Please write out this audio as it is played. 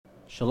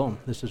Shalom,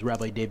 this is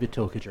Rabbi David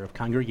Tokager of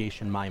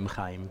Congregation Mayim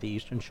Chaim, the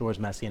Eastern Shores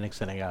Messianic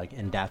Synagogue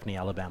in Daphne,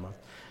 Alabama.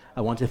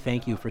 I want to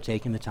thank you for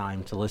taking the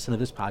time to listen to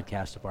this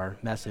podcast of our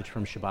message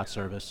from Shabbat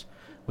service.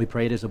 We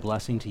pray it is a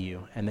blessing to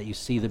you and that you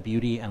see the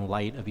beauty and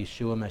light of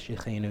Yeshua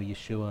Meshiachenu,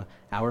 Yeshua,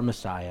 our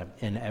Messiah,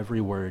 in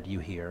every word you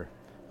hear.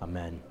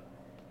 Amen.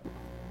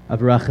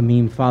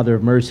 Avrachamim, Father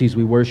of mercies,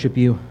 we worship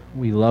you,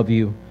 we love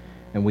you,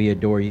 and we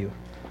adore you.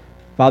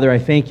 Father, I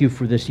thank you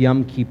for this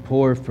Yom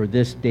Kippur, for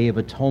this Day of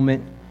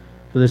Atonement,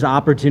 for this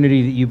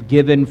opportunity that you've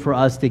given for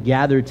us to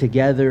gather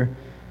together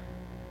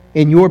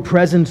in your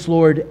presence,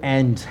 Lord,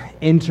 and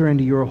enter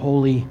into your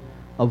holy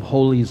of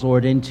holies,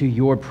 Lord, into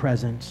your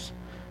presence.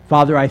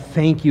 Father, I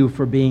thank you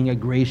for being a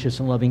gracious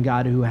and loving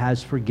God who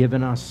has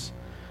forgiven us,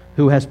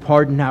 who has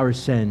pardoned our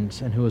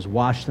sins, and who has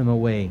washed them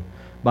away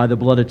by the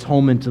blood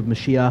atonement of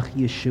Mashiach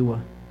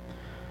Yeshua.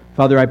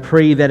 Father, I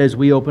pray that as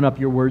we open up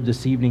your word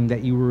this evening,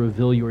 that you will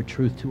reveal your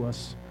truth to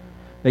us,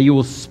 that you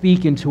will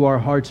speak into our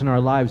hearts and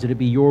our lives, that it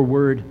be your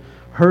word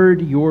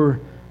heard, your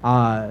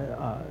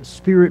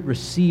spirit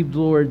received,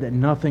 Lord, that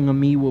nothing of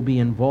me will be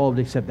involved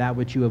except that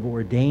which you have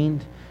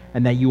ordained,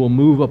 and that you will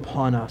move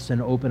upon us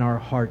and open our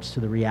hearts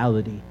to the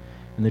reality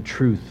and the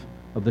truth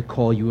of the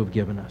call you have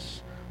given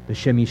us.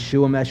 B'Shem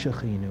Yeshua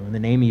Meshiachenu, in the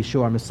name of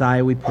Yeshua, our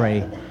Messiah, we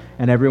pray.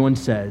 And everyone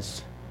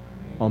says,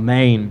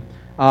 Amen.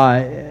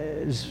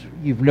 As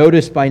you've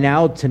noticed by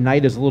now,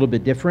 tonight is a little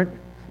bit different.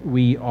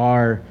 We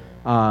are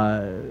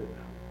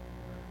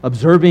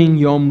observing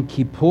Yom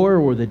Kippur,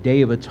 or the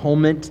Day of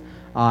Atonement.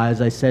 As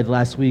I said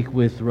last week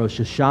with Rosh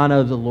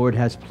Hashanah, the Lord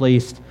has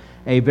placed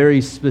a very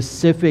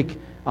specific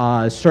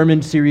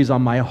sermon series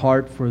on my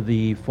heart for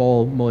the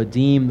Fall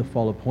Moedim, the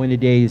Fall Appointed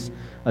Days,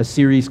 a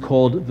series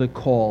called The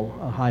Call,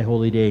 a High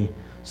Holy Day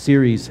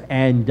series.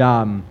 And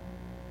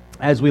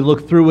as we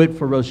look through it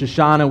for Rosh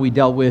Hashanah, we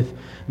dealt with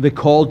the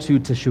call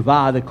to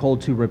Teshuvah, the call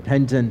to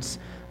repentance.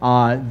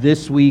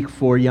 This week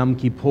for Yom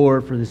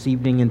Kippur, for this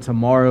evening and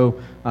tomorrow.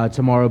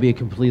 Tomorrow will be a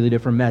completely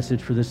different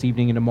message. For this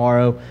evening and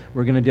tomorrow,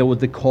 we're going to deal with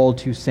the call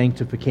to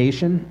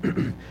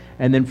sanctification.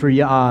 And then for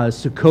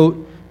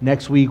Sukkot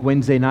next week,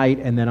 Wednesday night,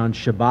 and then on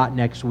Shabbat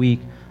next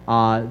week,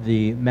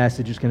 the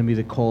message is going to be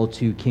the call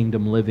to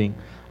kingdom living.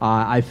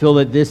 I feel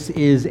that this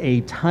is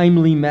a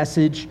timely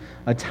message,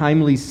 a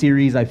timely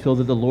series. I feel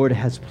that the Lord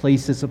has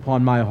placed this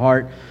upon my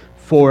heart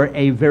for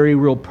a very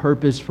real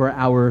purpose for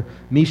our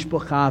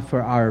mishpacha,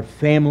 for our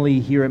family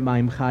here at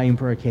Mayim Chaim,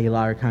 for our Keilah,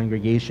 our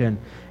congregation,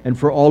 and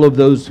for all of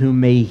those who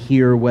may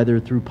hear, whether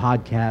through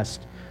podcast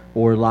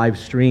or live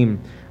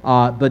stream.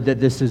 But that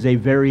this is a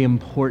very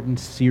important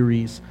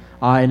series.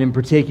 And in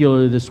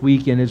particular this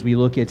weekend, as we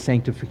look at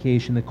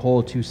sanctification, the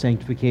call to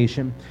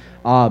sanctification.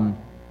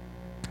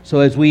 So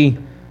as we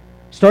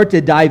start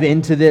to dive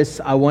into this,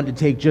 I want to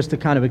take just a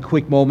kind of a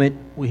quick moment.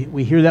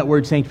 We hear that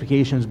word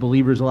sanctification as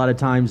believers a lot of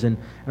times, and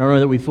I don't know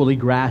that we fully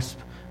grasp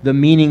the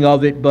meaning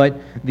of it, but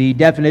the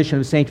definition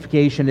of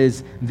sanctification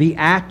is the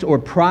act or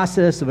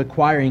process of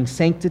acquiring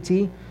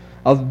sanctity,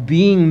 of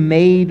being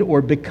made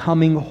or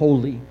becoming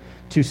holy.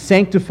 To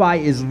sanctify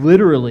is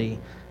literally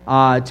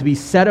to be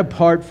set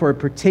apart for a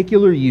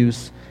particular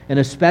use in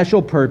a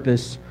special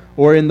purpose,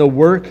 or in the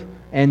work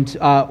and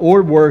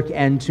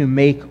to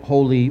make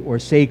holy or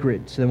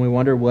sacred. So then we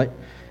wonder, what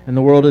in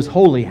the world is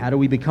holy? How do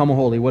we become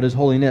holy? What is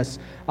holiness?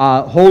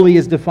 Holy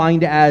is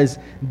defined as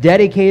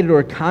dedicated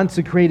or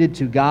consecrated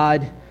to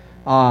God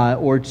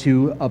or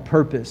to a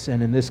purpose,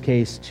 and in this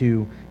case,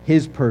 to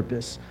His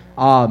purpose.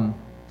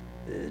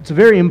 It's a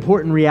very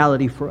important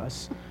reality for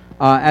us.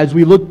 As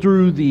we look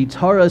through the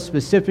Torah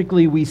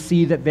specifically, we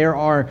see that there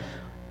are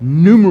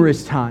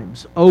numerous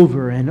times,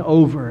 over and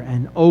over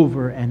and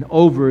over and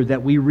over,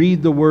 that we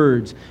read the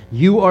words,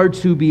 "You are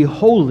to be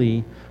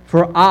holy,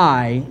 for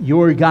I,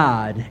 your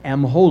God,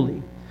 am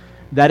holy."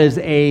 That is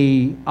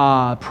a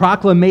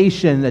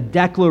proclamation, a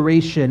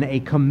declaration,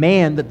 a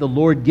command that the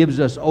Lord gives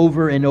us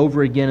over and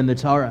over again in the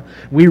Torah.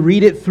 We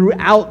read it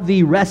throughout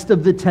the rest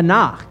of the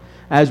Tanakh.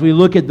 As we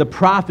look at the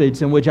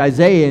prophets, in which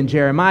Isaiah and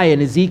Jeremiah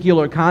and Ezekiel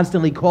are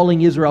constantly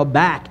calling Israel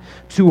back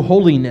to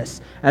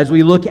holiness. As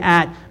we look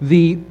at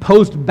the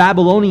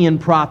post-Babylonian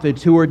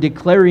prophets who are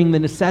declaring the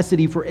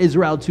necessity for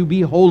Israel to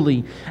be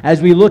holy.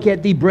 As we look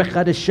at the Brit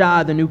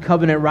Hadashah, the New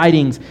Covenant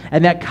writings,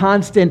 and that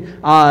constant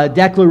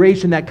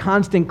declaration, that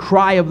constant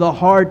cry of the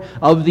heart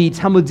of the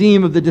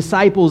Talmudim, of the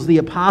disciples, the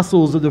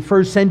apostles of the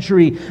first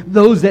century,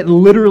 those that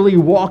literally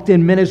walked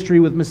in ministry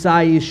with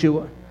Messiah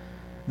Yeshua.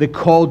 The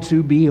call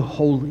to be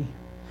holy,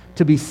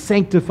 to be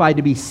sanctified,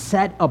 to be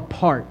set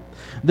apart.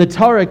 The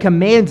Torah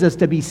commands us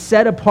to be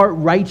set apart,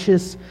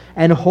 righteous,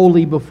 and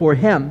holy before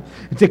Him.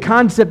 It's a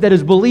concept that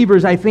as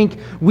believers, I think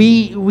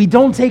we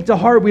don't take to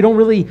heart, we don't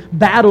really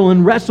battle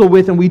and wrestle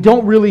with, and we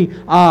don't really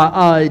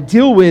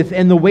deal with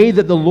in the way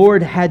that the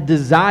Lord had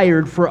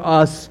desired for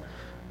us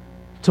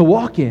to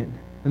walk in,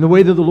 and the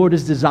way that the Lord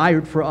has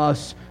desired for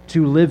us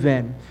to live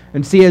in.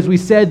 And see, as we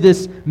said,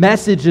 this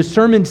message, this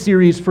sermon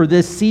series for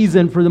this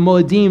season, for the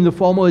Moedim, the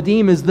fall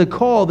Moedim, is the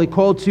call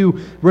to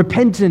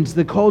repentance,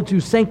 the call to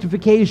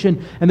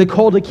sanctification, and the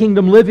call to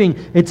kingdom living.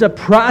 It's a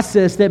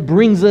process that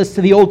brings us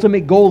to the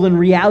ultimate goal and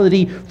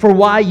reality for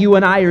why you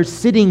and I are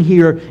sitting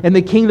here in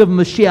the kingdom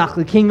of Mashiach,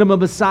 the kingdom of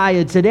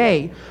Messiah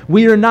today.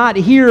 We are not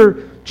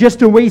here just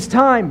to waste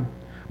time.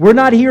 We're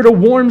not here to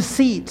warm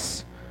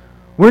seats.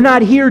 We're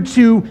not here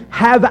to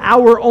have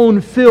our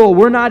own fill.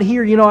 We're not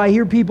here, I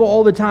hear people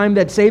all the time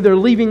that say they're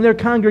leaving their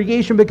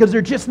congregation because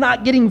they're just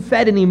not getting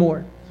fed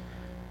anymore.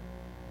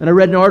 And I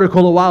read an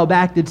article a while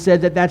back that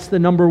said that that's the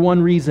number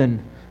one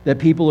reason that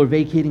people are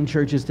vacating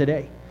churches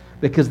today,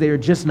 because they are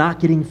just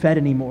not getting fed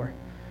anymore.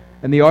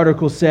 And the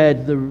article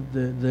said,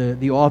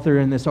 the author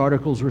in this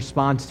article's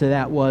response to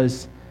that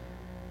was,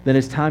 that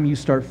it's time you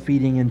start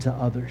feeding into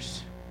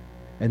others,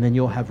 and then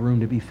you'll have room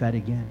to be fed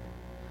again.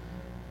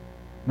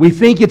 We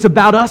think it's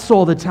about us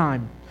all the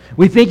time.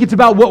 We think it's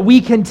about what we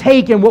can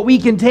take and what we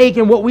can take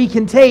and what we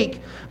can take.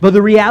 But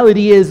the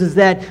reality is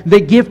that the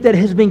gift that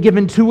has been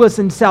given to us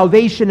in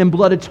salvation and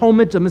blood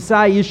atonement of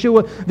Messiah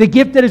Yeshua, the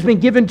gift that has been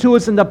given to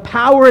us in the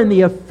power and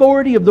the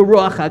authority of the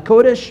Ruach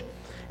HaKodesh,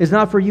 is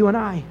not for you and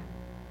I.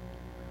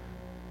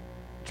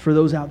 It's for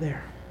those out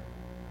there.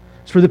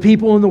 It's for the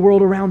people in the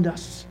world around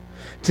us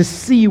to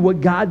see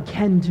what God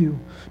can do,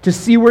 to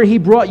see where He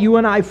brought you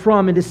and I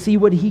from, and to see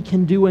what He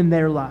can do in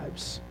their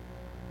lives.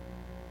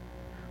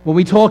 When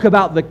we talk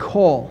about the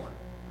call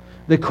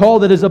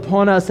that is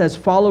upon us as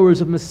followers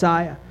of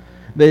Messiah,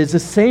 that is the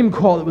same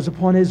call that was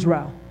upon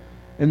Israel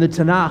in the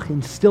Tanakh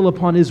and still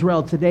upon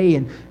Israel today.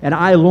 And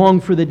I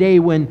long for the day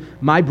when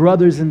my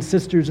brothers and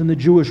sisters in the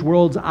Jewish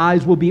world's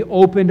eyes will be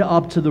opened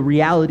up to the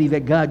reality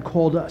that God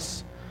called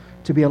us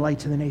to be a light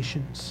to the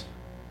nations.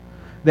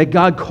 That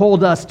God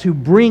called us to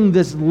bring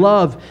this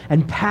love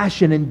and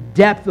passion and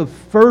depth of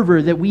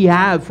fervor that we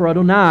have for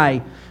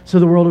Adonai to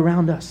the world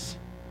around us.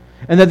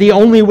 And that the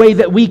only way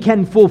that we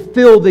can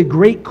fulfill the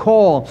great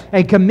call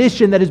and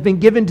commission that has been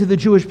given to the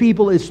Jewish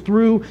people is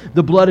through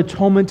the blood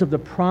atonement of the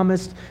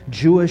promised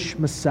Jewish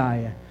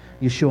Messiah,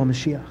 Yeshua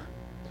Mashiach.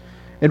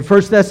 In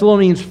 1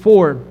 Thessalonians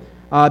 4,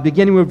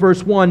 beginning with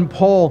verse 1,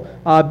 Paul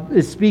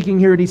is speaking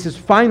here, and he says,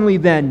 "Finally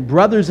then,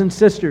 brothers and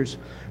sisters,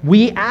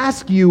 we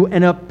ask you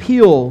and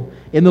appeal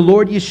in the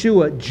Lord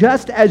Yeshua,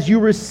 just as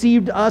you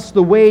received us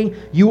the way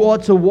you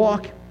ought to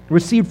walk,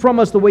 receive from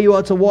us the way you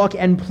ought to walk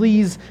and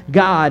please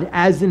God,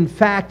 as in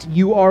fact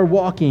you are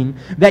walking,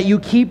 that you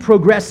keep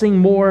progressing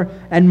more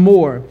and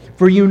more.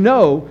 For you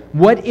know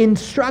what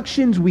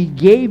instructions we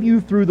gave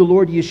you through the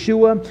Lord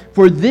Yeshua,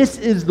 for this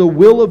is the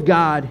will of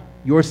God,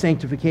 your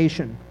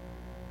sanctification,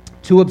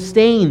 to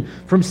abstain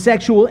from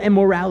sexual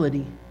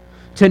immorality,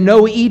 to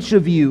know each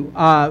of you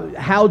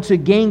how to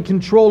gain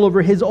control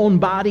over his own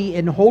body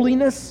in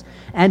holiness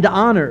and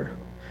honor,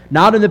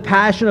 not in the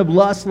passion of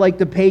lust like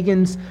the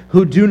pagans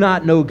who do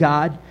not know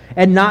God,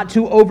 and not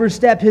to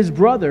overstep his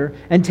brother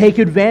and take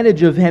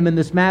advantage of him in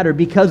this matter,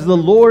 because the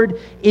Lord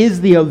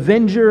is the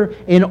avenger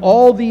in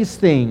all these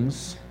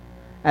things,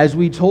 as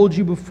we told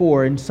you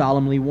before and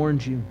solemnly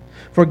warned you.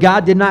 For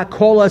God did not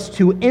call us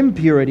to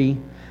impurity,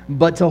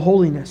 but to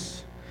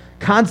holiness.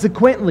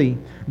 Consequently,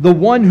 the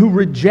one who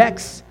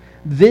rejects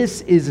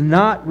this is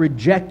not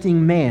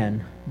rejecting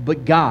man,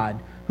 but God,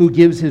 who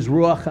gives His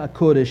Ruach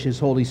HaKodesh, His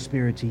Holy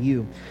Spirit to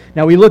you."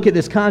 Now we look at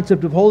this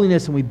concept of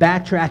holiness and we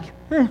backtrack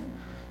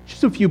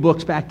just a few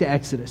books back to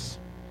Exodus.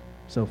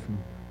 So from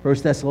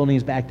 1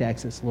 Thessalonians back to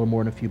Exodus, a little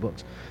more than a few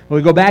books. When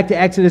we go back to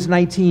Exodus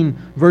 19,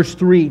 verse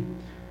 3,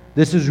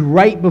 this is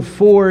right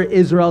before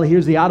Israel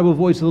hears the audible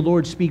voice of the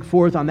Lord speak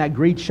forth on that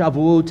great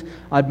Shavuot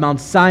at Mount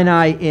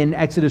Sinai in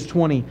Exodus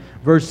 20.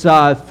 Verse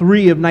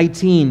 3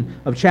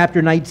 of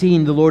chapter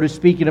 19, the Lord is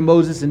speaking to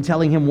Moses and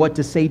telling him what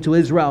to say to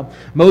Israel.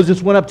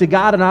 Moses went up to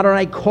God, and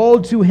Adonai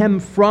called to him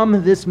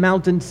from this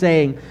mountain,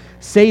 saying,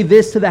 "Say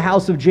this to the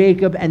house of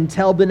Jacob and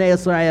tell Bnei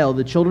Israel,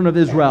 the children of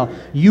Israel,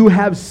 you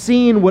have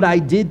seen what I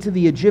did to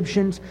the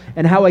Egyptians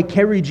and how I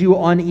carried you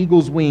on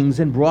eagle's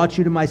wings and brought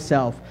you to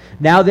myself.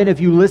 Now then,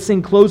 if you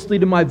listen closely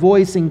to my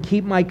voice and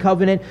keep my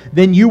covenant,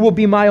 then you will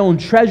be my own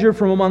treasure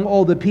from among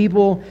all the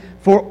people.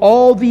 For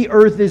all the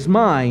earth is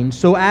mine.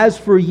 So as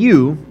for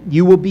you,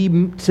 you will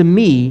be to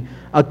me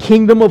a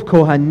kingdom of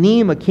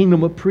Kohanim, a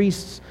kingdom of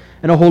priests,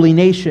 and a holy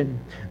nation.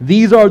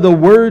 These are the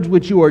words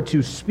which you are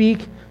to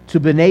speak to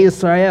Bnei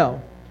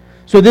Israel."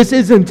 So this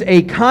isn't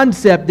a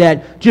concept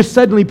that just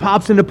suddenly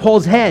pops into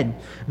Paul's head,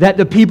 that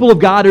the people of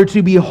God are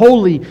to be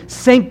holy,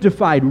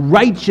 sanctified,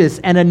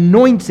 righteous, and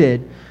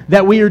anointed,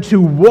 that we are to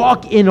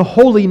walk in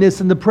holiness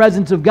in the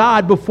presence of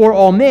God before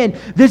all men.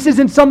 This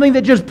isn't something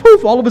that just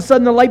poof, all of a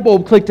sudden the light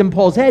bulb clicked in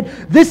Paul's head.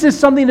 This is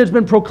something that's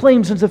been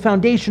proclaimed since the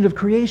foundation of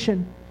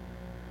creation.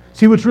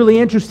 See, what's really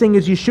interesting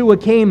is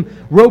Yeshua came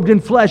robed in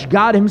flesh.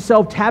 God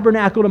Himself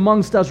tabernacled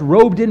amongst us,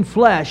 robed in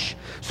flesh,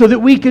 so that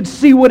we could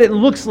see what it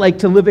looks like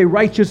to live a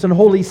righteous and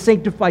holy,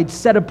 sanctified,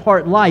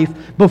 set-apart life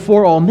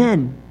before all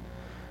men.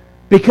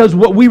 Because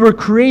what we were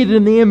created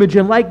in the image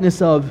and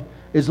likeness of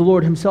is the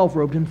Lord Himself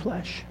robed in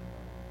flesh.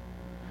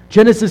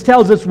 Genesis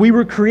tells us we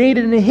were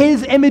created in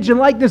His image and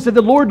likeness, that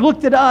the Lord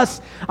looked at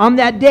us on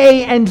that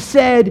day and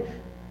said,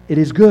 it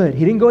is good.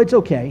 He didn't go, it's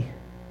okay.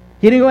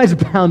 He didn't go, it's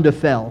bound to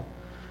fail.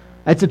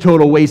 That's a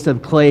total waste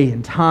of clay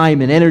and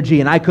time and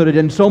energy, and I could have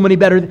done so many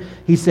better.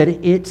 He said,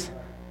 it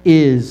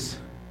is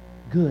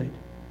good.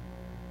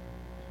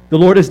 The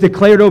Lord has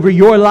declared over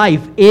your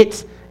life,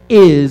 it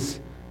is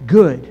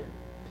good.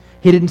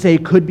 He didn't say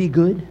it could be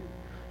good.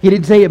 He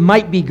didn't say it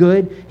might be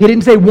good. He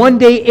didn't say one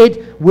day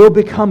it will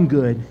become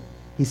good.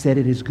 He said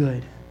it is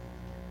good.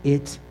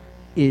 It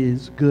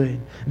is good.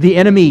 The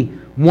enemy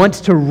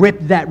wants to rip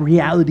that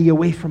reality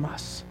away from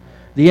us.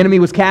 The enemy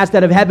was cast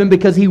out of heaven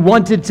because he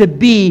wanted to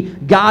be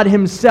God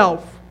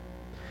Himself.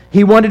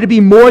 He wanted to be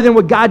more than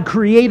what God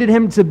created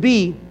him to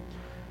be.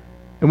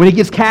 And when he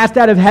gets cast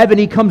out of heaven,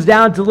 he comes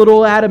down to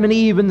little Adam and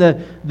Eve in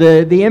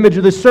the image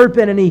of the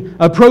serpent, and he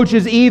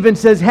approaches Eve and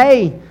says,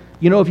 hey,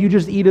 you know, if you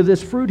just eat of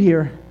this fruit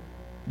here,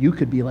 you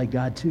could be like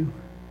God too.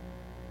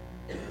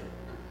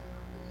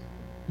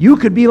 You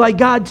could be like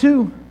God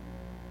too.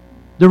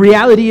 The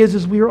reality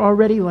is we are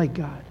already like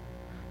God.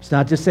 It's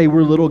not to say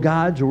we're little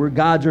gods or we're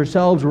gods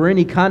ourselves or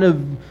any kind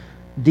of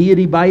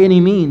deity by any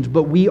means,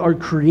 but we are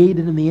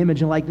created in the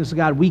image and likeness of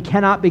God. We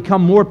cannot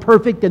become more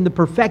perfect than the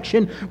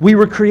perfection we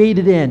were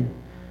created in,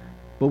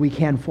 but we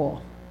can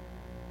fall.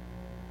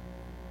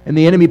 And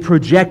the enemy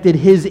projected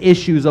his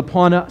issues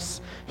upon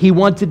us. He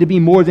wanted to be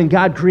more than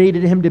God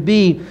created him to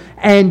be.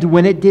 And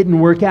when it didn't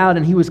work out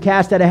and he was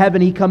cast out of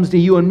heaven, he comes to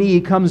you and me.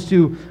 He comes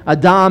to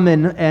Adam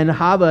and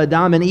Hava,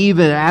 Adam and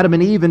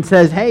Eve, and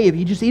says, hey, if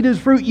you just eat this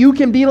fruit, you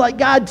can be like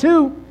God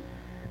too.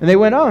 And they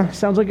went, oh,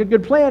 sounds like a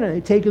good plan. And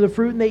they take of the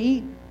fruit and they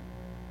eat.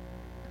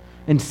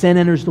 And sin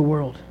enters the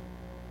world.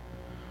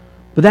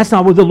 But that's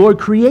not what the Lord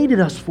created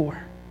us for.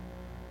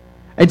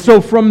 And so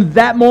from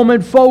that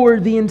moment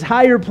forward, the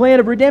entire plan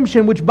of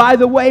redemption, which by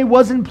the way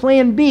wasn't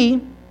plan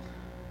B,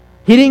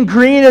 He didn't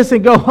create us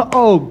and go,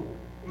 oh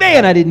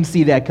man, I didn't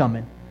see that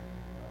coming.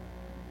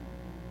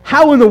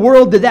 How in the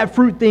world did that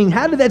fruit thing,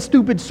 how did that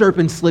stupid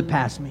serpent slip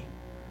past me?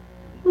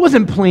 It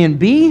wasn't plan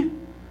B.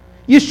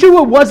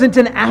 Yeshua wasn't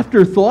an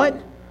afterthought.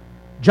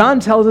 John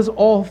tells us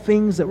all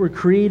things that were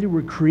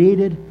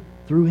created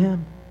through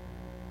Him.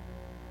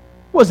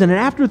 It wasn't an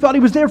afterthought. He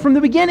was there from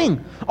the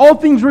beginning. All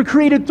things were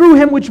created through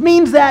Him, which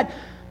means that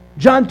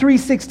John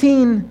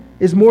 3:16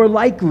 is more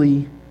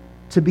likely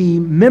to be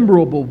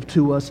memorable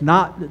to us.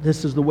 Not that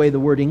this is the way the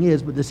wording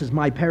is, but this is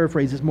my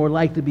paraphrase. It's more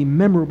likely to be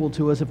memorable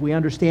to us if we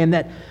understand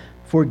that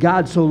for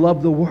God so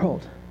loved the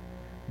world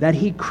that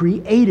He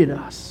created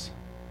us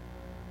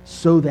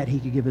so that He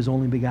could give His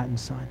only begotten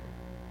Son.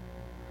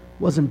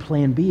 It wasn't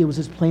plan B. It was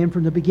His plan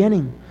from the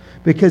beginning,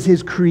 because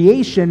His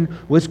creation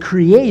was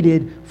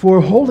created for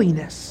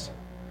holiness,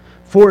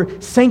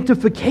 for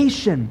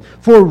sanctification,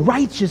 for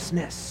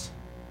righteousness.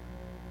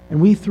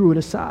 And we threw it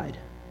aside.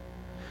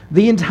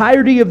 The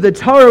entirety of the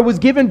Torah was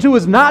given to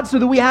us not so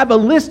that we have a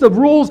list of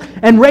rules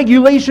and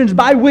regulations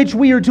by which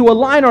we are to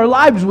align our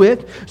lives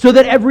with, so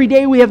that every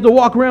day we have to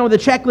walk around with a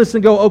checklist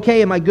and go,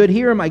 okay, am I good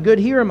here? Am I good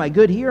here? Am I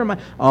good here?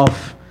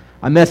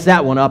 I messed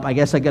that one up. I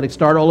guess I got to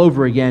start all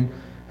over again.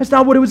 That's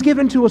not what it was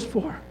given to us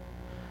for.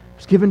 It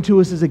was given to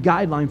us as a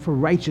guideline for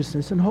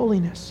righteousness and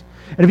holiness.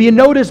 And if you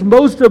notice,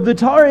 most of the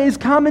Torah is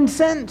common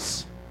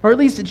sense, or at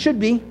least it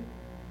should be.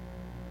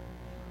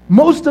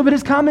 Most of it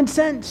is common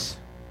sense.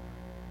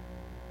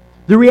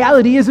 The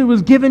reality is it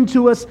was given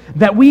to us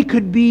that we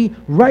could be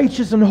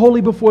righteous and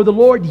holy before the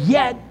Lord,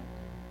 yet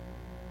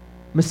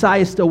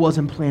Messiah still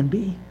wasn't plan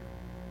B.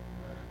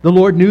 The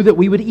Lord knew that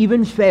we would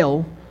even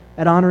fail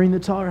at honoring the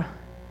Torah.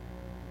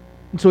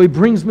 And so He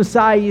brings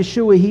Messiah,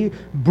 Yeshua. He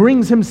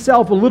brings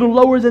Himself a little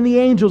lower than the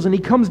angels, and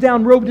He comes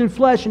down robed in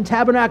flesh and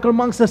tabernacled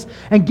amongst us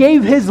and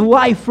gave His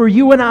life for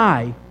you and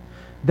I,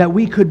 that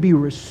we could be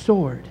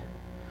restored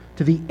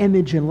to the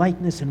image and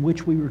likeness in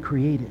which we were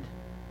created.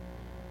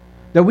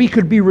 That we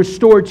could be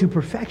restored to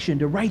perfection,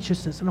 to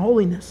righteousness and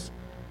holiness.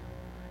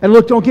 And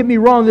look, don't get me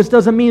wrong, this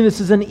doesn't mean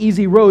this is an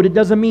easy road. It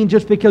doesn't mean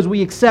just because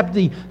we accept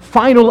the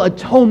final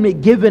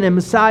atonement given in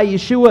Messiah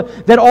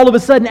Yeshua that all of a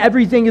sudden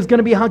everything is going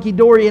to be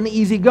hunky-dory and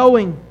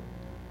easygoing.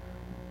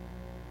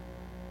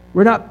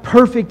 We're not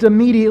perfect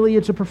immediately.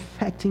 It's a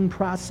perfecting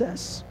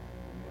process.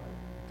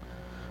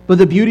 But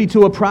the beauty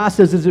to a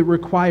process is it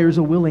requires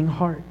a willing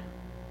heart.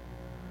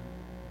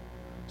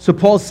 So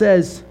Paul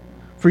says,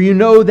 for you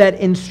know that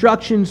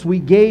instructions we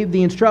gave,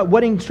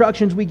 what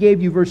instructions we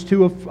gave you, verse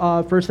 2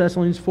 of 1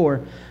 Thessalonians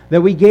 4,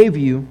 that we gave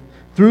you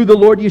through the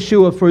Lord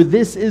Yeshua, for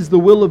this is the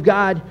will of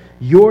God,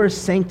 your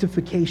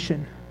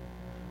sanctification.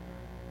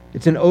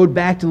 It's an ode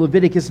back to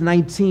Leviticus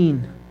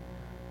 19.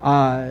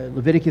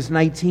 Leviticus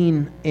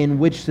 19, in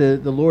which the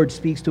Lord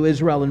speaks to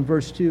Israel in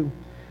verse 2.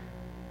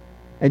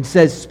 And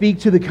says, speak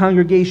to the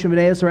congregation of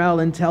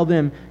Israel and tell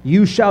them,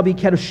 you shall be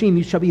kedoshim,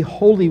 you shall be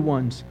holy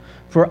ones.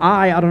 For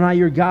I, Adonai,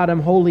 your God, am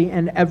holy,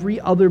 and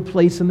every other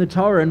place in the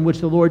Torah in which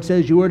the Lord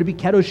says you are to be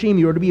kedoshim,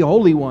 you are to be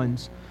holy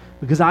ones,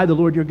 because I, the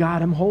Lord your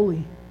God, am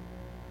holy.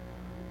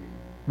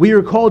 We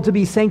are called to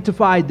be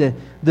sanctified.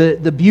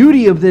 The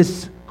beauty of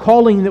this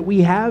calling that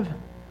we have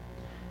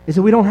is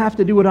that we don't have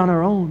to do it on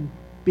our own,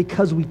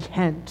 because we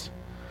can't.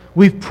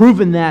 We've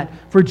proven that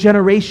for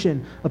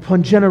generation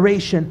upon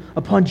generation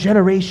upon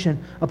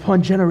generation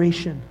upon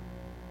generation.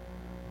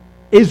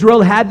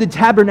 Israel had the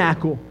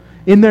tabernacle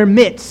in their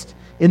midst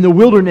in the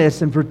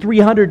wilderness, and for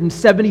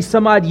 370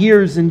 some odd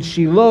years in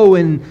Shiloh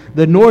in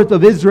the north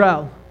of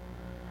Israel.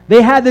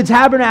 They had the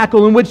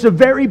tabernacle in which the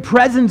very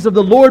presence of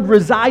the Lord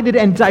resided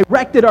and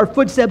directed our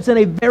footsteps in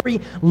a very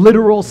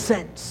literal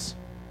sense.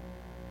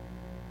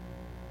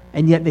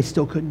 And yet they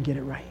still couldn't get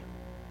it right.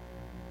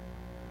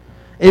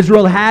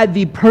 Israel had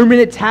the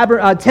permanent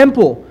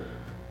temple,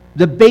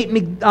 the Beit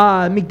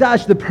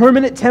Mikdash, the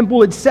permanent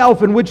temple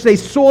itself, in which they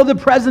saw the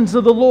presence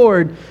of the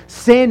Lord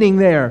standing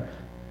there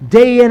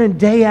day in and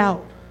day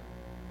out.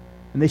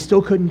 And they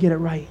still couldn't get it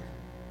right.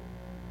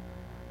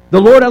 The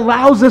Lord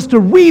allows us to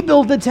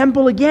rebuild the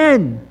temple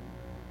again.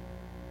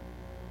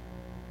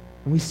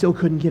 And we still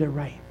couldn't get it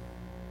right.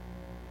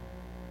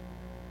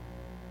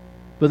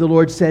 But the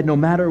Lord said, no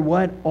matter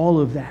what,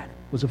 all of that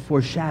was a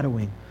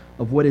foreshadowing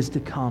of what is to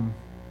come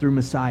through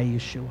Messiah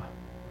Yeshua.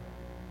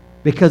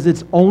 Because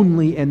it's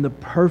only in the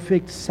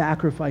perfect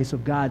sacrifice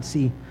of God.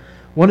 See,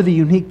 one of the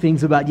unique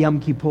things about Yom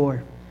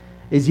Kippur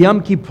is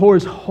Yom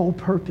Kippur's whole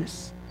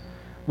purpose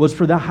was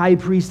for the high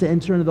priest to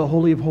enter into the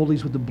Holy of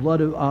Holies with the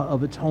blood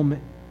of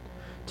atonement,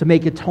 to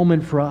make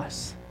atonement for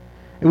us.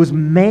 It was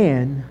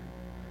man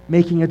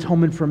making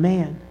atonement for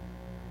man.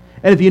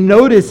 And if you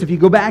notice, if you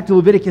go back to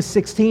Leviticus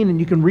 16, and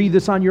you can read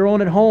this on your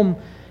own at home,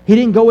 he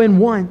didn't go in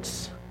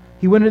once.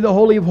 He went into the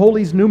Holy of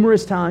Holies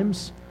numerous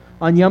times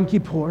on Yom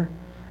Kippur.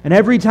 And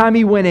every time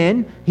he went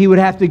in, he would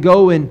have to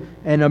go and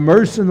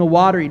immerse in the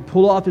water. He'd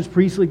pull off his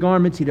priestly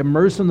garments. He'd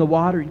immerse in the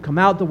water. He'd come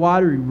out the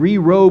water. He'd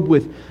re-robe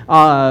with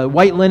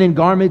white linen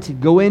garments.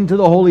 He'd go into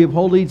the Holy of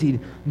Holies. He'd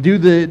do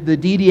the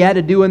deed he had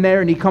to do in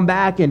there, and he'd come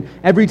back. And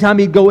every time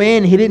he'd go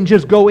in, he didn't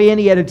just go in.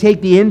 He had to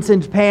take the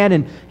incense pan,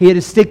 and he had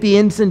to stick the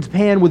incense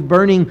pan with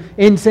burning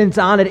incense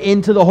on it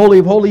into the Holy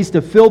of Holies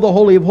to fill the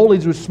Holy of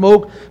Holies with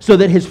smoke, so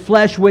that his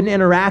flesh wouldn't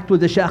interact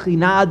with the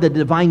Shekinah, the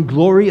divine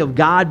glory of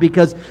God,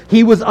 because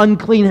he was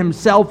unclean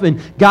himself,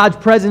 and God's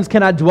presence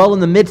cannot dwell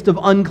in the midst of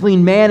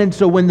unclean man. And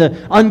so when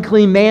the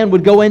unclean man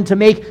would go in to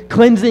make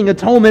cleansing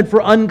atonement for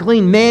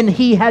unclean men,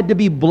 he had to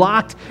be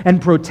blocked and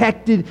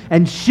protected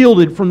and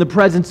shielded from the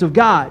presence of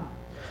God.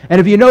 And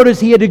if you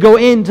notice, he had to go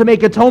in to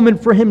make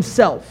atonement for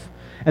himself.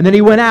 And then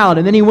he went out,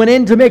 and then he went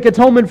in to make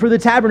atonement for the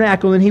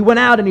tabernacle, and he went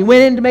out, and he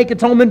went in to make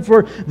atonement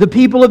for the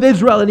people of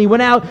Israel, and he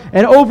went out,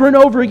 and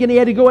over again he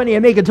had to go in, he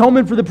had to make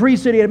atonement for the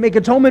priesthood, he had to make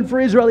atonement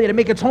for Israel, he had to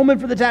make atonement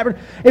for the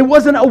tabernacle. It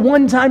wasn't a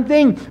one-time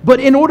thing, but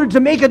in order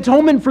to make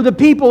atonement for the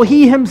people,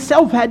 he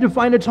himself had to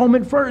find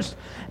atonement first.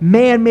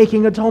 Man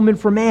making atonement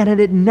for man, and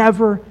it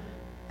never,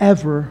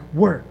 ever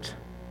worked.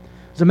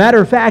 As a matter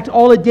of fact,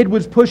 all it did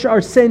was push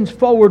our sins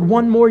forward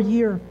one more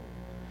year.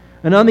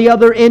 And on the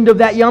other end of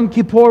that Yom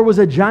Kippur was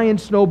a giant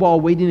snowball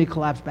waiting to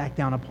collapse back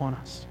down upon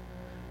us.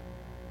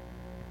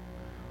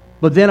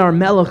 But then our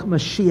Melech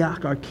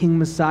Mashiach, our King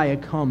Messiah,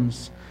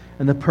 comes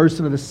in the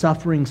person of the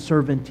suffering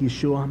servant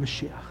Yeshua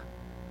HaMashiach.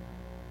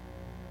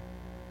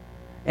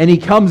 And he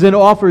comes and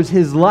offers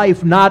his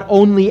life not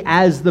only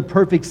as the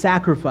perfect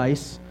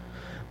sacrifice,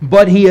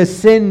 but he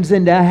ascends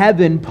into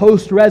heaven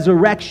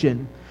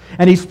post-resurrection.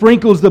 And he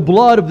sprinkles the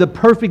blood of the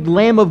perfect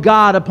Lamb of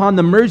God upon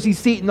the mercy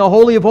seat in the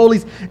Holy of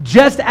Holies,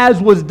 just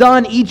as was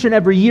done each and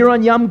every year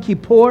on Yom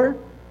Kippur.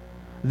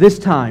 This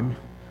time,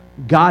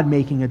 God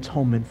making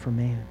atonement for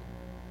man.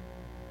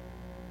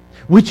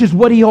 Which is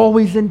what he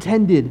always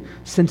intended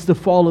since the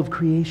fall of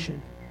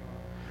creation.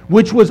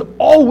 Which was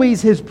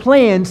always his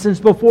plan since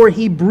before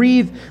he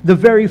breathed the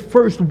very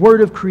first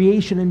word of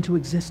creation into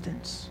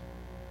existence.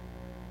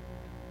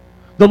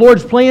 The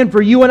Lord's plan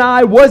for you and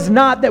I was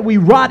not that we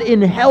rot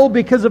in hell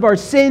because of our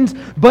sins,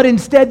 but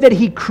instead that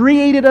he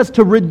created us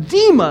to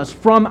redeem us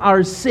from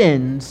our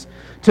sins,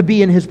 to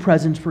be in his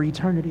presence for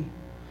eternity.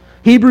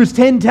 Hebrews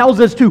 10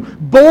 tells us to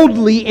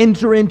boldly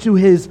enter into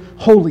his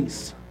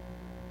holies.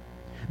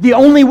 The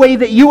only way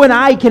that you and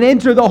I can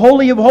enter the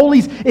Holy of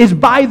Holies is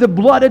by the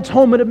blood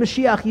atonement of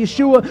Mashiach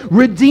Yeshua,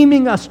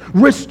 redeeming us,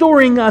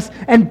 restoring us,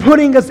 and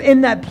putting us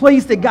in that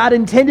place that God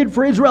intended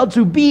for Israel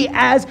to be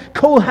as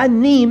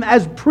Kohanim,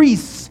 as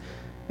priests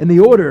in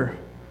the order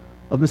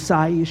of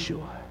Messiah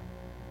Yeshua.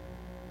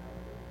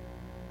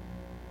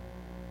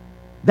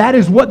 That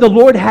is what the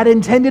Lord had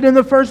intended in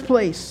the first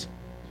place.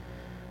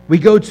 We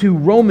go to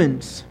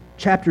Romans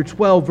chapter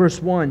 12, verse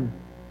 1.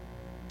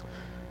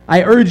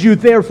 I urge you,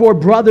 therefore,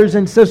 brothers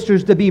and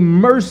sisters, to be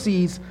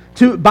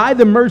by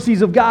the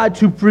mercies of God,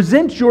 to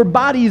present your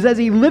bodies as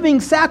a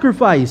living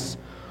sacrifice,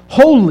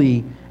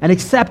 holy and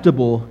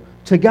acceptable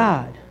to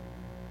God,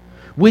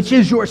 which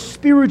is your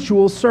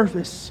spiritual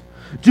service.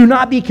 Do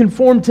not be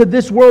conformed to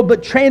this world,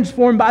 but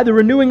transformed by the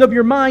renewing of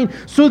your mind,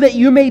 so that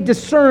you may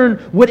discern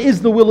what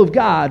is the will of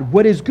God,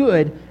 what is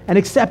good and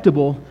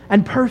acceptable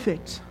and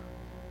perfect.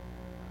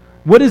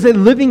 What is a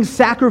living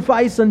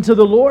sacrifice unto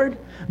the Lord?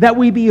 That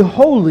we be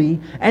holy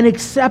and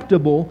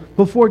acceptable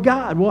before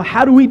God. Well,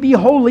 how do we be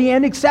holy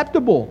and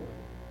acceptable?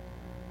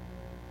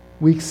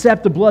 we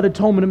accept the blood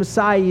atonement of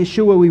Messiah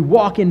Yeshua, we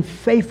walk in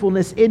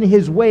faithfulness in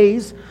His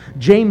ways.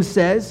 James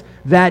says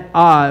that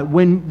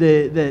when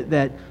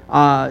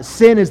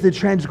sin is the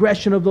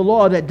transgression of the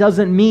law, that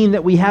doesn't mean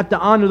that we have to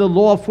honor the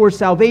law for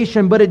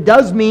salvation, but it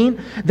does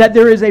mean that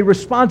there is a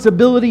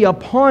responsibility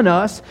upon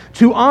us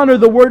to honor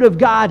the Word of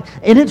God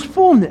in its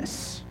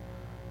fullness.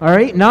 All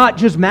right? Not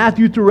just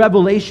Matthew through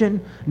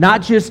Revelation,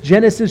 not just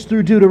Genesis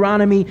through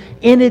Deuteronomy,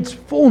 in its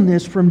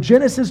fullness from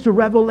Genesis to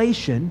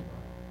Revelation,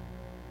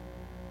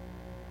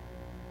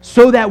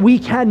 so that we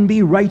can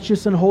be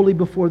righteous and holy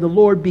before the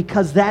Lord,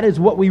 because that is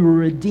what we were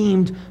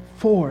redeemed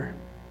for.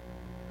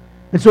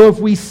 And so if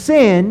we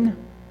sin,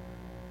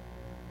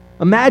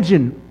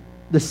 imagine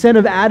the sin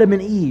of Adam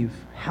and Eve,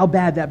 how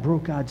bad that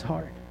broke God's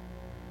heart.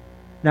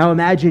 Now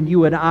imagine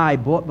you and I,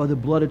 bought by the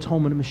blood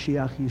atonement of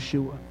Mashiach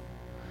Yeshua.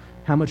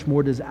 How much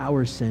more does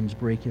our sins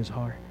break His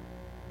heart?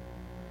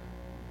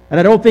 And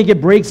I don't think it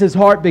breaks His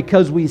heart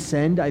because we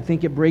sinned. I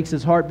think it breaks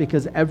His heart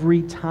because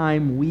every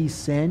time we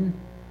sin,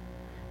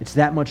 it's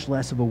that much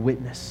less of a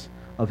witness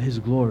of His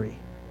glory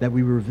that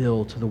we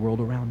reveal to the world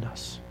around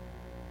us.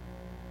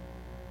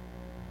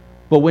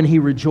 But when He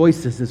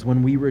rejoices is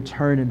when we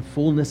return in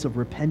fullness of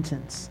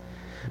repentance,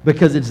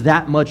 because it's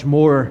that much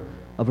more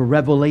of a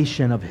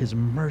revelation of His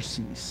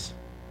mercies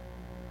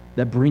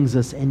that brings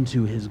us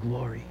into His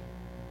glory.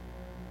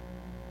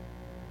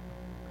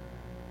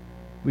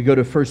 We go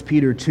to 1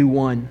 Peter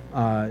 2:1.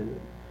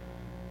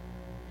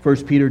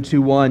 1 Peter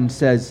 2:1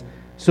 says,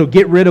 "So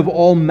get rid of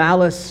all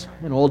malice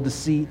and all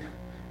deceit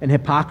and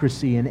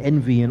hypocrisy and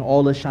envy and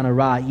all lashon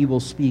hara, evil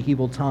speak,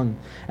 evil tongue.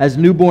 As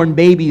newborn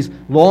babies,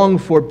 long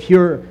for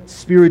pure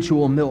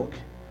spiritual milk,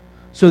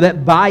 so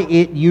that by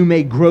it you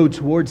may grow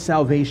towards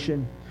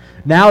salvation.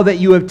 Now that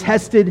you have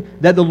tested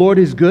that the Lord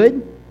is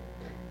good,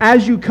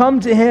 as you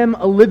come to Him,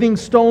 a living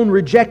stone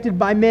rejected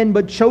by men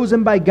but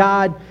chosen by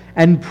God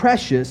and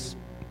precious,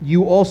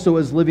 you also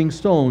as living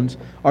stones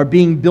are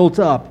being built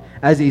up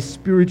as a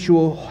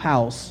spiritual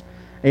house,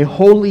 a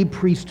holy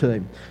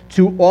priesthood,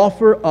 to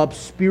offer up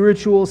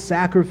spiritual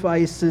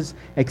sacrifices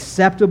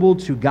acceptable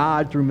to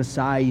God through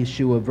Messiah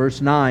Yeshua."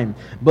 Verse 9,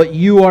 "But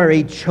you are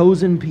a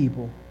chosen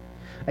people,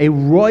 a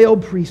royal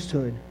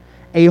priesthood,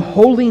 a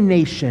holy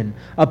nation,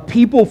 a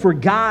people for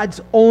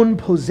God's own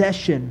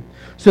possession,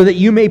 so that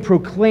you may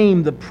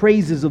proclaim the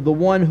praises of the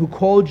one who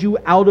called you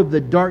out of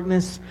the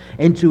darkness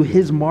into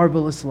His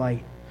marvelous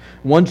light.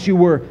 Once you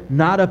were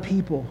not a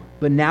people,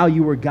 but now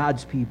you are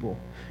God's people.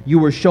 You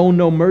were shown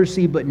no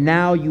mercy, but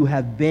now you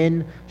have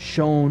been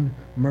shown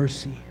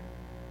mercy."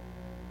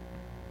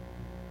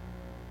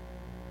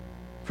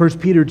 1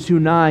 Peter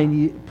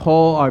 2:9,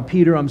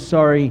 Peter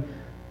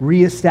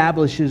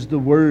reestablishes the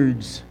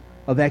words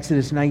of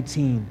Exodus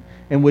 19,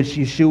 in which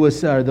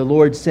the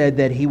Lord said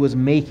that He was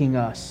making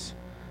us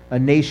a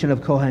nation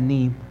of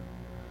Kohanim,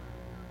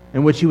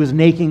 in which He was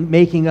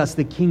making us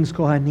the king's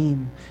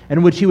Kohanim,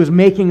 in which He was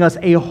making us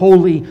a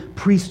holy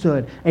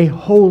priesthood, a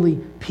holy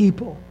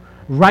people,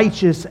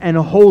 righteous and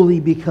holy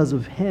because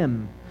of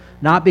Him,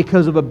 not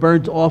because of a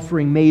burnt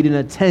offering made in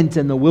a tent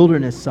in the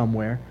wilderness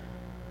somewhere,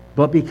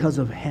 but because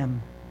of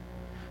Him.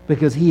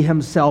 Because He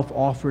Himself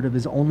offered of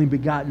His only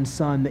begotten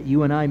Son, that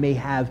you and I may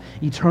have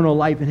eternal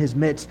life in His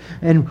midst.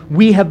 And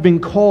we have been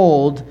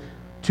called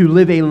to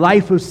live a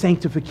life of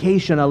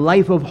sanctification, a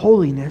life of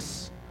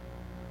holiness,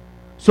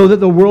 so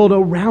that the world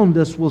around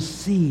us will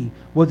see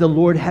what the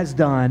Lord has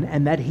done,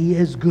 and that He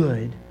is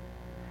good,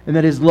 and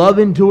that His love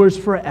endures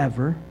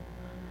forever,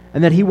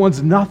 and that He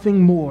wants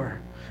nothing more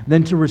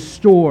than to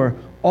restore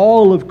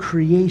all of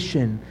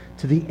creation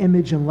to the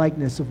image and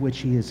likeness of which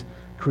He has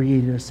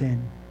created us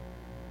in.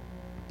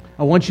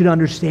 I want you to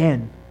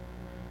understand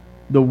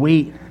the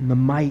weight and the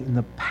might and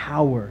the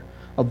power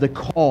of the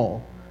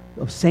call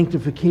of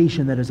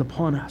sanctification that is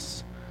upon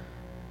us.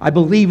 I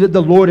believe that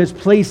the Lord has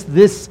placed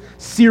this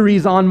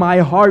series on my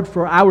heart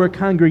for our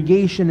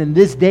congregation in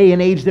this day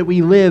and age that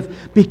we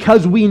live,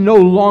 because we no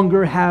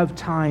longer have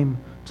time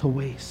to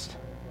waste.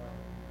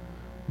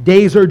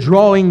 Days are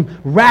drawing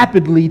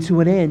rapidly to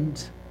an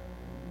end.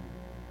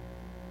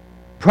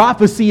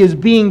 Prophecy is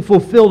being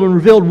fulfilled and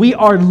revealed. We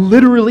are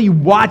literally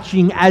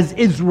watching as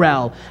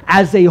Israel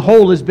as a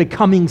whole is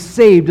becoming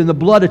saved in the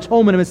blood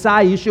atonement of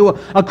Messiah Yeshua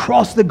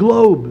across the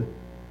globe.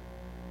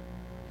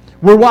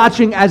 We're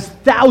watching as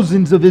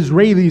thousands of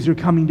Israelis are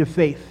coming to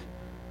faith.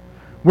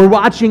 We're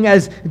watching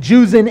as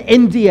Jews in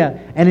India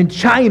and in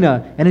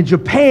China and in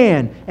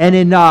Japan and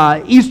in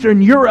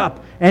Eastern Europe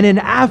and in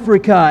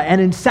Africa and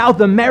in South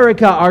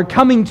America are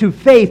coming to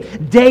faith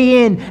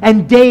day in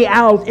and day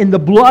out in the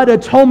blood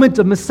atonement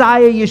of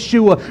Messiah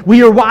Yeshua.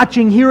 We are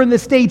watching here in the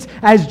States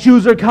as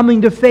Jews are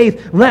coming to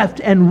faith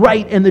left and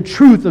right in the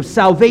truth of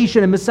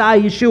salvation in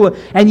Messiah Yeshua.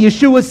 And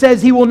Yeshua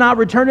says He will not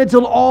return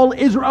until all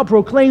Israel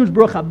proclaims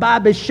Baruch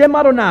haba b'shem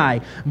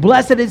Adonai.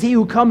 Blessed is he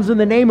who comes in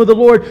the name of the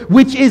Lord,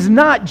 which is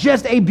not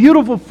just a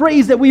beautiful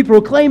phrase that we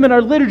proclaim in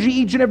our liturgy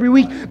each and every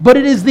week, but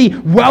it is the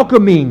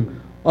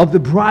welcoming of the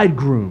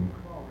bridegroom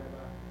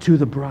to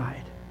the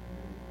bride.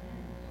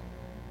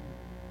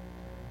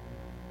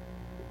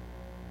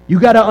 You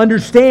got to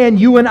understand,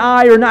 you and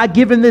I are not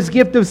given this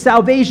gift of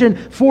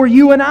salvation for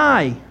you and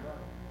I.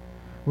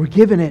 We're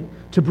given it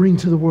to bring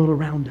to the world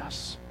around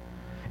us.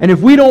 And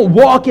if we don't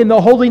walk in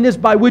the holiness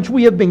by which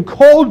we have been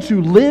called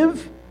to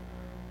live,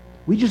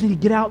 we just need to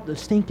get out the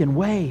stinking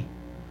way.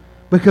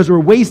 Because we're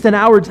wasting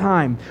our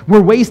time.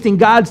 We're wasting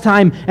God's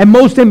time. And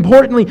most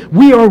importantly,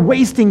 we are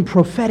wasting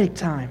prophetic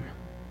time.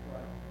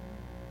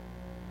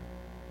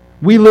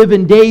 We live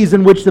in days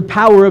in which the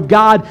power of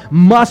God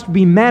must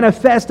be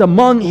manifest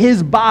among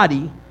His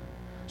body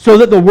so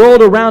that the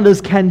world around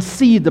us can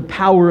see the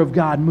power of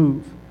God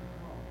move.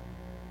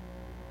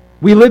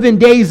 We live in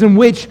days in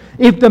which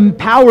if the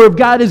power of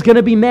God is going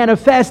to be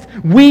manifest,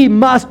 we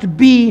must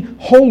be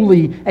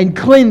holy and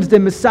cleansed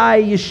in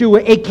Messiah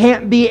Yeshua. It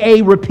can't be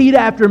a repeat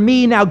after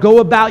me, now go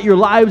about your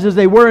lives as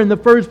they were in the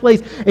first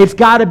place. It's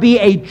got to be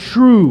a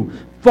true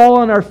fall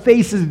on our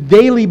faces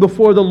daily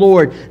before the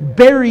Lord,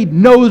 buried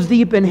nose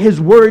deep in His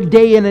Word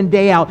day in and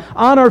day out,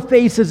 on our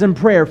faces in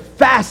prayer,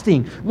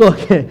 fasting.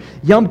 Look,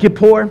 Yom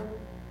Kippur,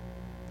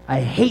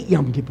 I hate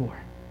Yom Kippur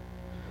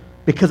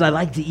because I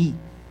like to eat.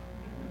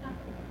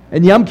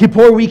 And Yom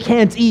Kippur, we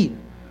can't eat.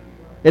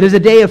 It is a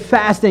day of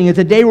fasting. It's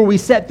a day where we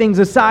set things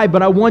aside.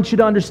 But I want you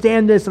to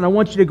understand this, and I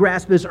want you to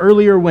grasp this.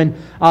 Earlier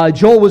when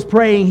Joel was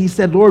praying, he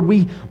said, Lord,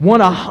 we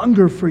want a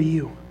hunger for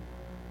you.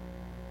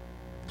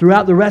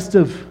 Throughout the rest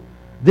of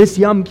this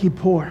Yom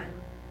Kippur,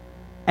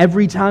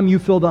 every time you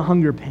feel the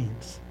hunger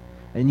pains,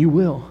 and you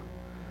will.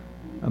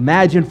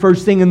 Imagine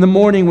first thing in the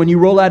morning when you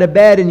roll out of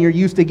bed and you're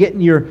used to getting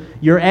your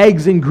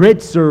eggs and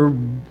grits or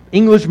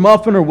English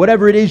muffin or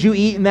whatever it is you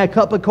eat in that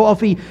cup of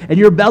coffee, and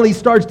your belly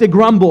starts to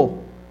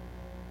grumble.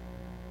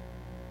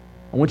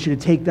 I want you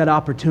to take that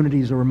opportunity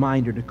as a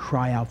reminder to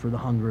cry out for the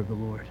hunger of the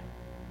Lord.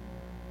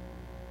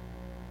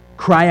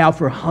 Cry out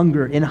for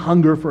hunger, and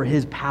hunger for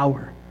His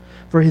power,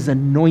 for His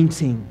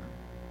anointing.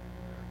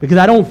 Because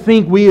I don't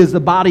think we as the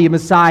body of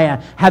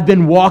Messiah have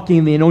been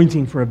walking the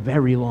anointing for a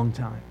very long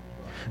time.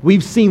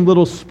 We've seen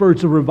little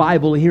spurts of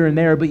revival here and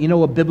there, but you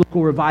know, a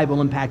biblical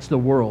revival impacts the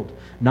world,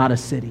 not a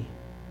city.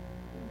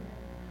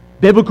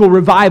 Biblical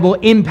revival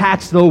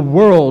impacts the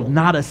world,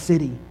 not a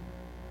city.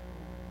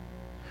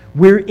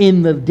 We're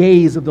in the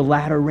days of the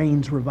latter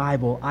rains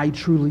revival, I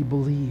truly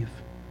believe.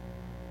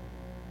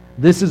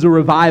 This is a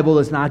revival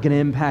that's not going to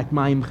impact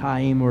Maim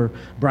Chaim or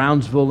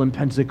Brownsville and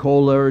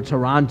Pensacola or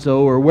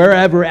Toronto or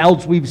wherever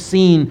else we've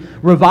seen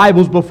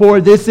revivals before.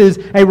 This is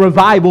a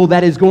revival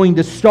that is going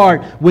to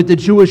start with the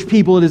Jewish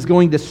people. It is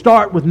going to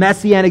start with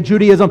Messianic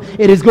Judaism.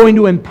 It is going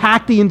to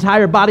impact the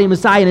entire body of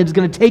Messiah, and it is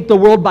going to take the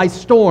world by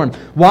storm.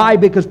 Why?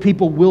 Because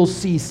people will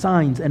see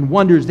signs and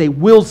wonders. They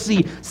will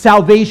see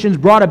salvations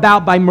brought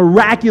about by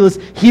miraculous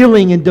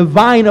healing and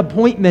divine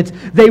appointments.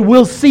 They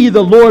will see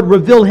the Lord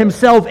reveal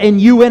Himself in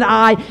you and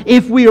I,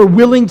 if we are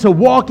willing to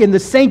walk in the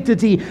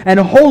sanctity and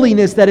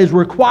holiness that is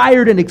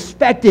required and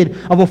expected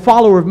of a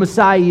follower of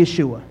Messiah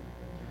Yeshua.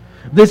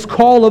 This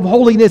call of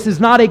holiness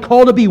is not a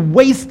call to be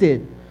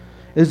wasted.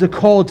 It is a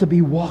call to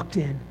be walked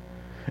in.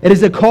 It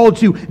is a call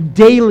to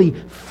daily,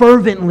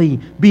 fervently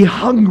be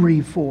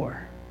hungry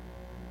for.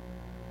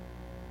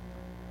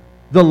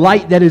 The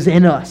light that is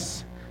in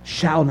us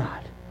shall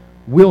not,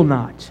 will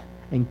not,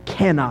 and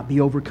cannot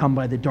be overcome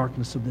by the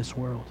darkness of this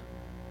world.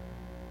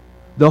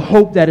 The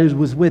hope that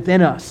was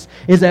within us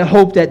is a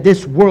hope that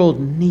this world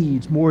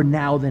needs more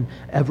now than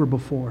ever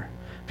before.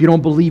 If you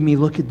don't believe me,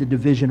 look at the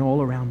division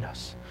all around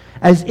us.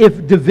 As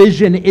if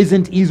division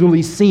isn't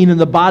easily seen in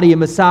the body of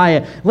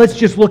Messiah, let's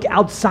just look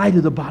outside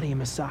of the body of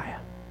Messiah.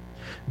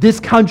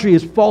 This country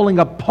is falling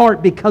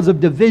apart because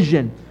of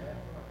division,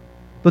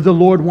 but the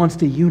Lord wants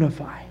to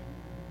unify.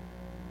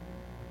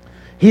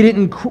 He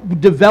didn't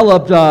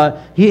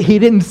He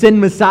didn't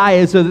send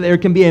Messiah so that there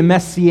can be a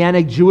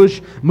Messianic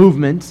Jewish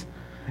movement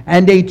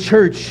and a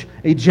church,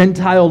 a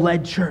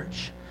Gentile-led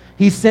church.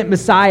 He sent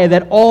Messiah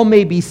that all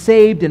may be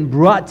saved and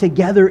brought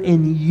together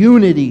in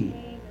unity.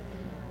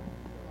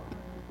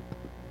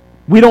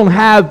 We don't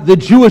have the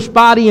Jewish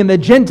body and the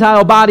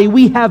Gentile body.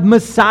 We have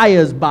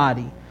Messiah's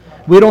body.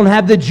 We don't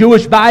have the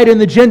Jewish bride and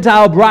the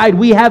Gentile bride.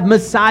 We have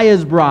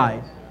Messiah's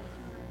bride.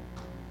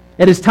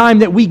 It is time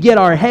that we get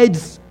our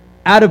heads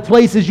out of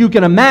places you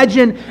can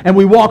imagine, and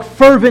we walk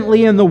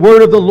fervently in the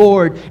word of the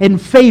Lord, in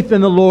faith in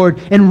the Lord,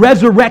 in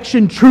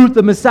resurrection truth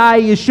of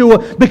Messiah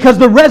Yeshua, because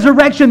the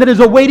resurrection that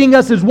is awaiting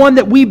us is one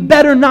that we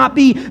better not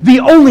be the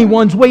only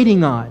ones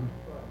waiting on.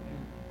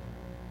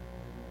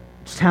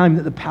 It's time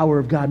that the power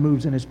of God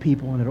moves in His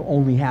people, and it'll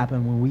only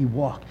happen when we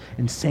walk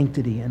in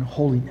sanctity and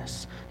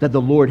holiness that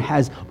the Lord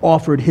has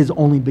offered His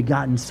only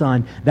begotten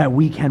Son that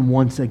we can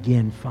once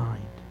again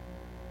find.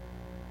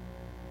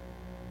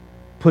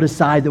 Put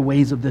aside the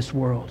ways of this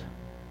world.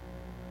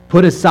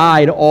 Put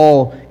aside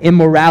all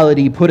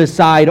immorality. Put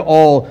aside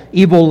all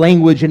evil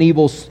language and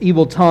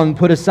evil tongue.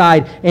 Put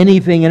aside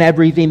anything and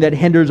everything that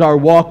hinders our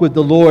walk with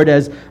the Lord.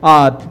 As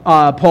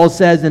Paul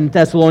says in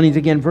Thessalonians,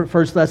 again, 1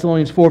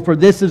 Thessalonians 4, for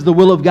this is the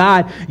will of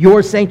God,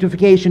 your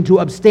sanctification, to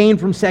abstain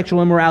from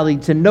sexual immorality,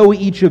 to know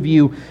each of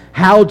you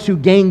how to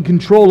gain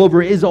control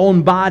over his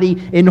own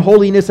body in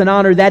holiness and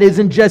honor. That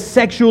isn't just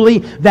sexually,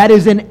 that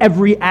is in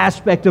every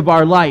aspect of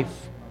our life.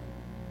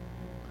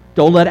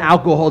 Don't let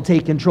alcohol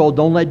take control.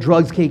 Don't let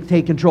drugs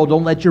take control.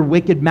 Don't let your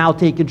wicked mouth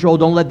take control.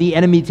 Don't let the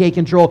enemy take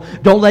control.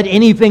 Don't let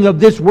anything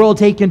of this world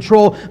take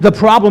control. The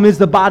problem is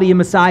the body of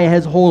Messiah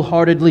has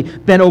wholeheartedly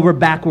bent over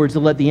backwards to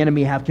let the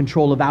enemy have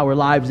control of our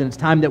lives. And it's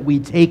time that we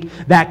take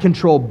that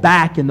control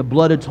back in the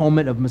blood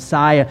atonement of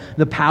Messiah,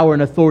 the power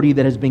and authority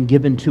that has been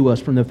given to us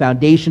from the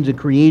foundations of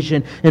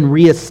creation and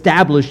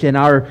reestablished in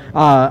our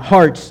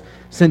hearts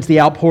since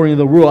the outpouring of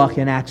the Ruach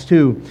in Acts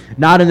 2.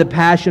 Not in the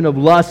passion of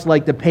lust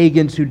like the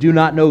pagans who do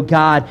not know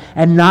God,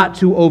 and not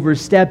to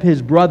overstep his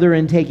brother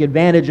and take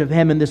advantage of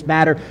him in this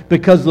matter,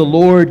 because the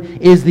Lord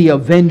is the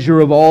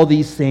avenger of all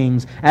these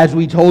things, as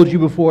we told you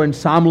before and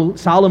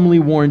solemnly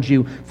warned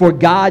you. For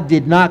God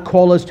did not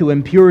call us to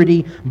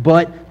impurity,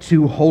 but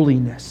to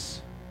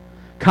holiness.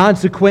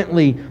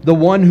 Consequently, the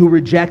one who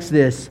rejects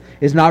this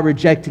is not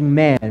rejecting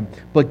man,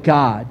 but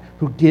God,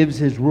 who gives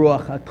his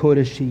Ruach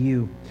HaKodesh to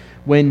you.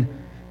 When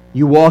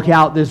you walk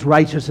out this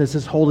righteousness,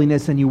 this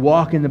holiness, and you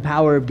walk in the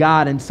power of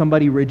God, and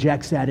somebody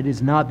rejects that, it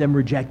is not them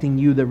rejecting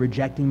you, they're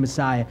rejecting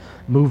Messiah.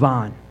 Move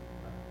on.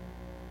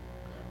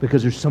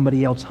 Because there's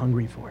somebody else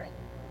hungry for it.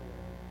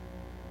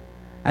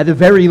 At the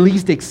very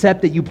least,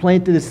 accept that you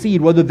planted a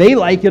seed, whether they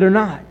like it or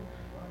not,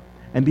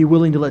 and be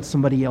willing to let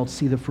somebody else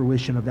see the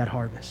fruition of that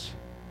harvest.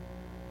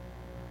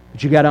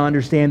 But you got to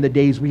understand the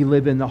days we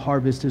live in, the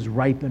harvest is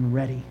ripe and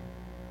ready.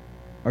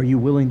 Are you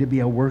willing to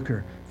be a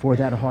worker for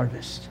that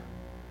harvest?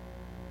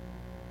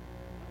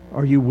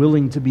 Are you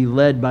willing to be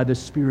led by the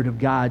Spirit of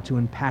God to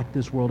impact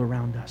this world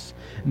around us?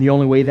 And the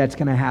only way that's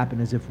going to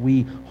happen is if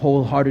we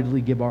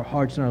wholeheartedly give our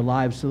hearts and our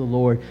lives to the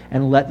Lord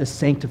and let the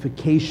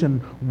sanctification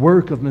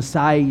work of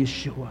Messiah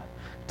Yeshua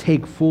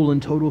take full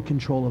and total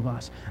control of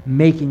us,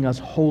 making us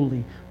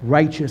holy,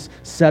 righteous,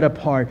 set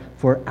apart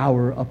for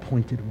our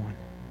appointed one.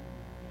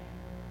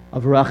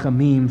 Of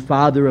Rachamim,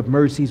 Father of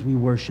mercies, we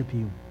worship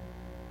you.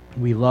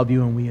 We love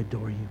you and we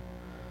adore you.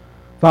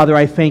 Father,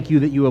 I thank you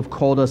that you have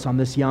called us on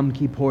this Yom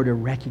Kippur to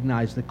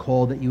recognize the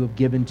call that you have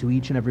given to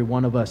each and every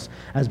one of us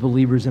as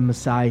believers in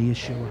Messiah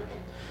Yeshua.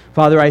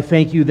 Father, I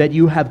thank you that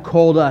you have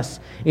called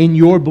us in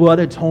your blood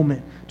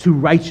atonement to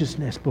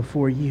righteousness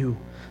before you,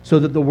 so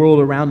that the world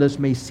around us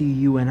may see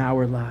you in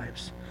our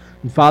lives.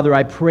 And Father,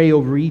 I pray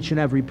over each and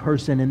every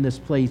person in this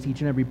place,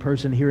 each and every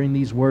person hearing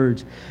these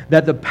words,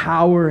 that the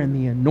power and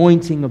the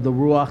anointing of the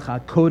Ruach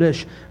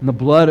HaKodesh and the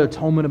blood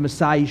atonement of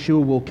Messiah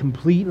Yeshua will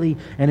completely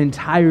and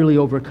entirely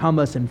overcome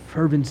us in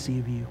fervency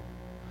of you.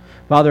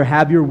 Father,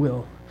 have your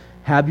will,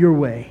 have your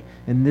way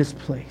in this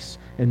place,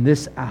 in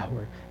this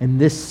hour, in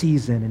this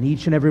season, in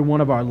each and every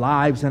one of our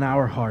lives and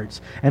our hearts,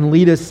 and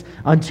lead us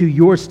unto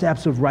your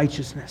steps of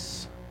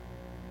righteousness,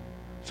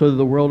 so that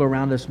the world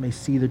around us may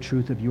see the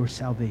truth of your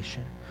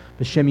salvation.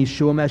 B'Shem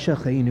Yeshua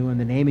Meshachenu, in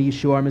the name of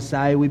Yeshua our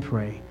Messiah we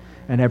pray.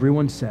 And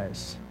everyone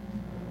says,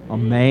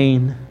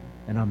 Amen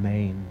and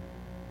Amen.